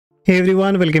Hey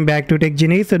everyone, welcome back to Tech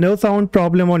Genie. So no sound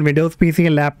problem on Windows PC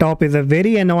and laptop is a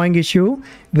very annoying issue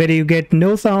where you get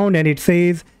no sound and it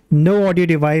says no audio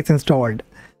device installed.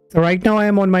 So right now I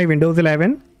am on my Windows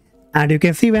 11 and you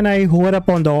can see when I hover up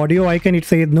on the audio icon it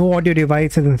says no audio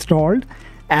device is installed,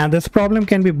 and this problem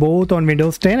can be both on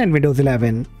Windows 10 and Windows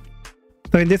 11.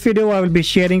 So in this video I will be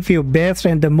sharing few best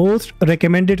and the most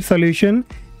recommended solution,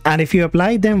 and if you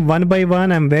apply them one by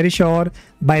one, I'm very sure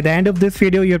by the end of this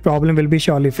video your problem will be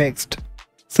surely fixed.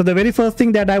 So the very first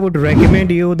thing that I would recommend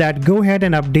you that go ahead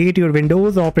and update your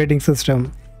Windows operating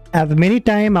system, as many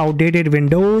time outdated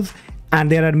Windows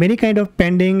and there are many kind of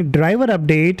pending driver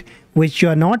update which you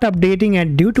are not updating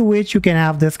and due to which you can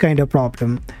have this kind of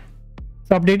problem.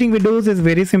 So updating Windows is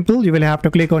very simple. You will have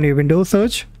to click on your Windows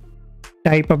search,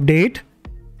 type update,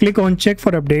 click on check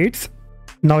for updates.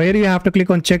 Now here you have to click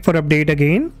on check for update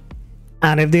again,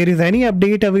 and if there is any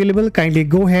update available, kindly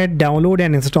go ahead, download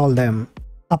and install them.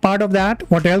 Apart of that,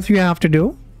 what else you have to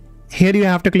do? Here you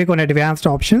have to click on advanced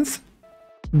options,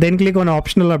 then click on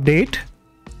optional update,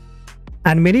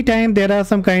 and many times there are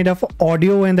some kind of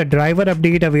audio and the driver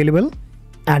update available,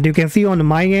 and you can see on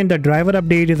my end the driver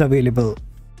update is available.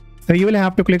 So you will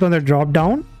have to click on the drop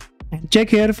down and check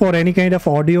here for any kind of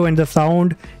audio and the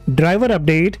sound driver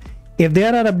update. If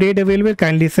there are update available,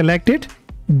 kindly select it,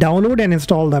 download and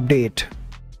install the update.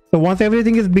 So once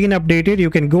everything is being updated,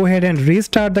 you can go ahead and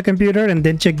restart the computer and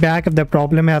then check back if the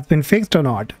problem has been fixed or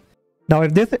not. Now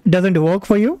if this doesn't work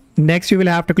for you, next you will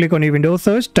have to click on your Windows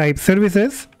search, type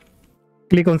services,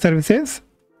 click on services.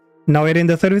 Now here in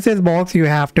the services box you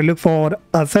have to look for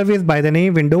a service by the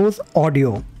name Windows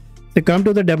Audio. So come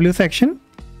to the W section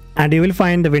and you will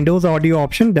find the Windows Audio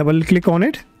option, double click on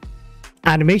it.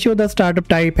 And make sure the startup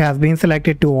type has been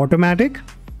selected to automatic,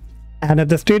 and if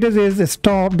the status is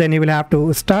stop, then you will have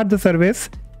to start the service,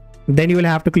 then you will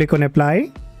have to click on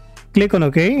apply, click on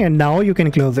OK, and now you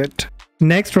can close it.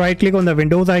 Next, right click on the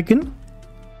Windows icon,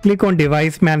 click on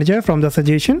device manager from the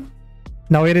suggestion.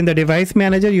 Now here in the device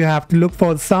manager you have to look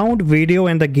for sound, video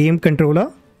and the game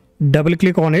controller, double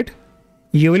click on it.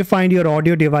 You will find your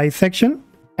audio device section,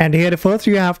 and here first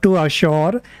you have to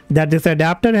assure that this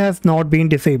adapter has not been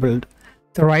disabled.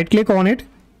 So right click on it,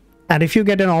 and if you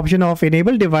get an option of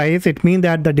enable device, it means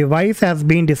that the device has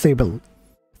been disabled.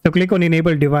 So click on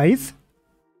enable device.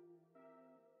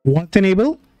 Once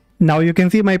enable, now you can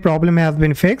see my problem has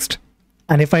been fixed,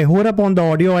 and if I hold up on the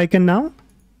audio icon now,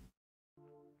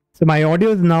 so my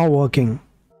audio is now working.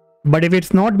 But if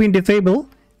it's not been disabled,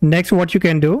 next what you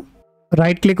can do,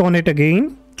 right click on it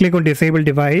again, click on disable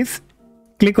device,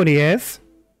 click on yes.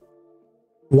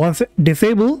 Once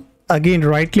disable, again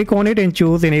right click on it and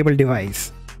choose enable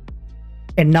device,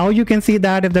 and now you can see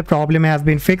that if the problem has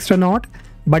been fixed or not.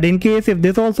 But in case if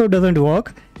this also doesn't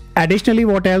work, additionally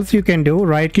what else you can do,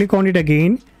 right click on it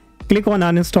again, click on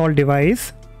uninstall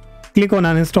device, click on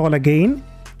uninstall again,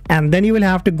 and then you will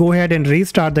have to go ahead and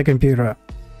restart the computer.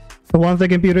 So once the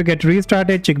computer gets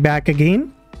restarted, check back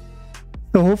again.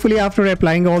 So hopefully after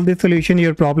applying all this solution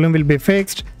your problem will be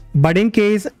fixed. But in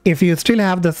case if you still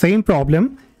have the same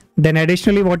problem, then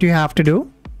additionally what you have to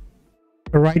do,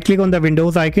 right click on the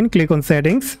Windows icon, click on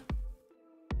settings.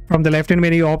 From the left hand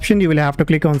menu option you will have to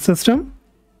click on system,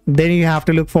 then you have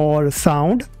to look for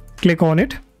sound, click on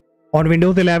it. On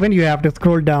Windows 11 you have to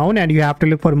scroll down and you have to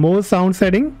look for more sound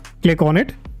setting, click on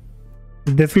it.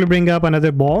 This will bring up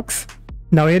another box.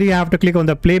 Now here you have to click on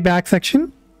the playback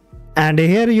section, and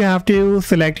here you have to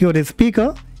select your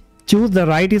speaker, choose the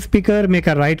right speaker, make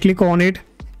a right click on it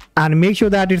and make sure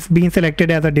that it's been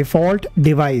selected as a default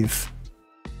device.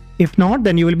 If not,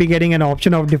 then you will be getting an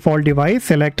option of default device,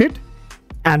 select it,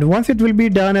 and once it will be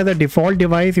done as a default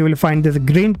device you will find this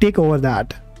green tick over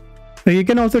that. So you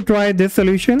can also try this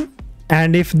solution,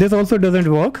 and if this also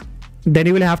doesn't work, then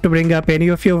you will have to bring up any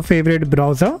of your favorite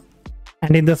browser,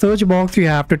 and in the search box you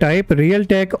have to type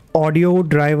Realtek audio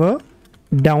driver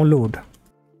download.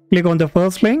 Click on the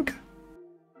first link,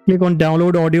 click on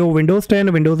download audio Windows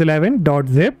 10 Windows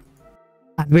 11.zip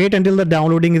and wait until the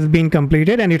downloading is being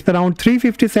completed, and it's around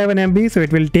 357 MB, so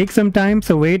it will take some time,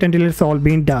 so wait until it's all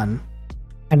been done.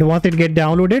 And once it get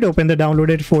downloaded, open the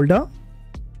downloaded folder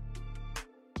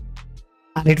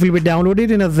and it will be downloaded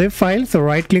in a zip file. So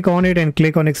right click on it and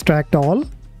click on extract all,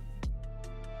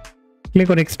 click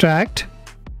on extract,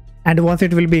 and once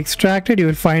it will be extracted you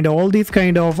will find all these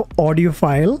kind of audio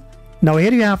file. Now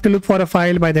here you have to look for a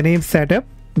file by the name setup,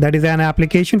 that is an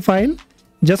application file.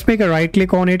 Just make a right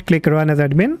click on it, click run as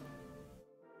admin,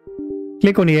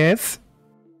 click on yes,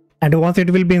 and once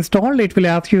it will be installed it will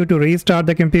ask you to restart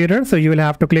the computer, so you will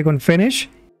have to click on finish.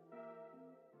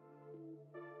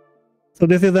 So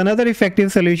this is another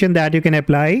effective solution that you can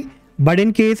apply But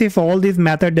in case if all these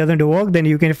method doesn't work, then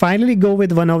you can finally go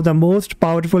with one of the most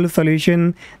powerful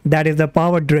solution, that is the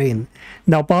power drain.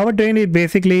 Now power drain is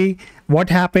basically what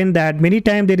happened that many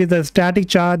times there is a static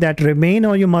charge that remain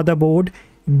on your motherboard,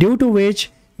 due to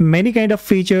which many kind of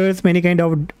features, many kind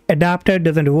of adapter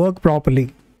doesn't work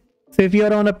properly. So if you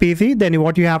are on a PC, then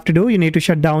what you have to do, you need to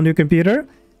shut down your computer,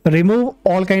 remove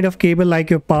all kind of cable like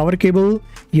your power cable,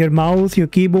 your mouse, your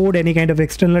keyboard, any kind of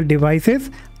external devices,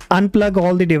 unplug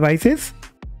all the devices.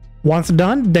 Once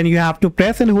done, then you have to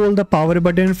press and hold the power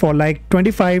button for like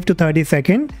 25 to 30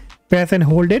 seconds. Press and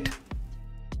hold it.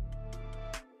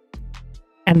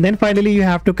 And then finally you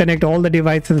have to connect all the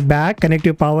devices back, connect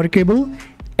your power cable,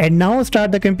 and now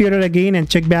start the computer again and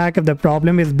check back if the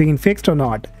problem is being fixed or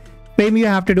not. Same you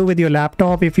have to do with your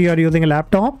laptop. If you are using a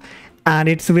laptop and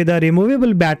it's with a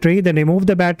removable battery, then remove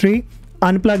the battery,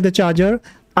 unplug the charger,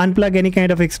 unplug any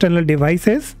kind of external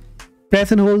devices,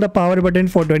 press and hold the power button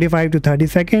for 25 to 30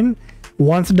 seconds.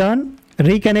 Once done,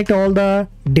 reconnect all the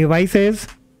devices,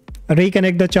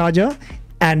 reconnect the charger,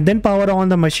 and then power on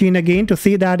the machine again to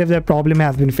see that if the problem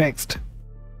has been fixed.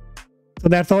 So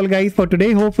that's all guys for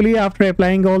today. Hopefully after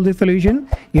applying all the solution,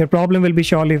 your problem will be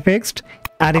surely fixed.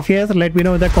 And if yes, let me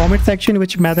know in the comment section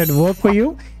which method worked for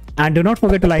you. And do not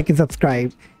forget to like and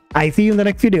subscribe. I see you in the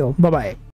next video. Bye bye.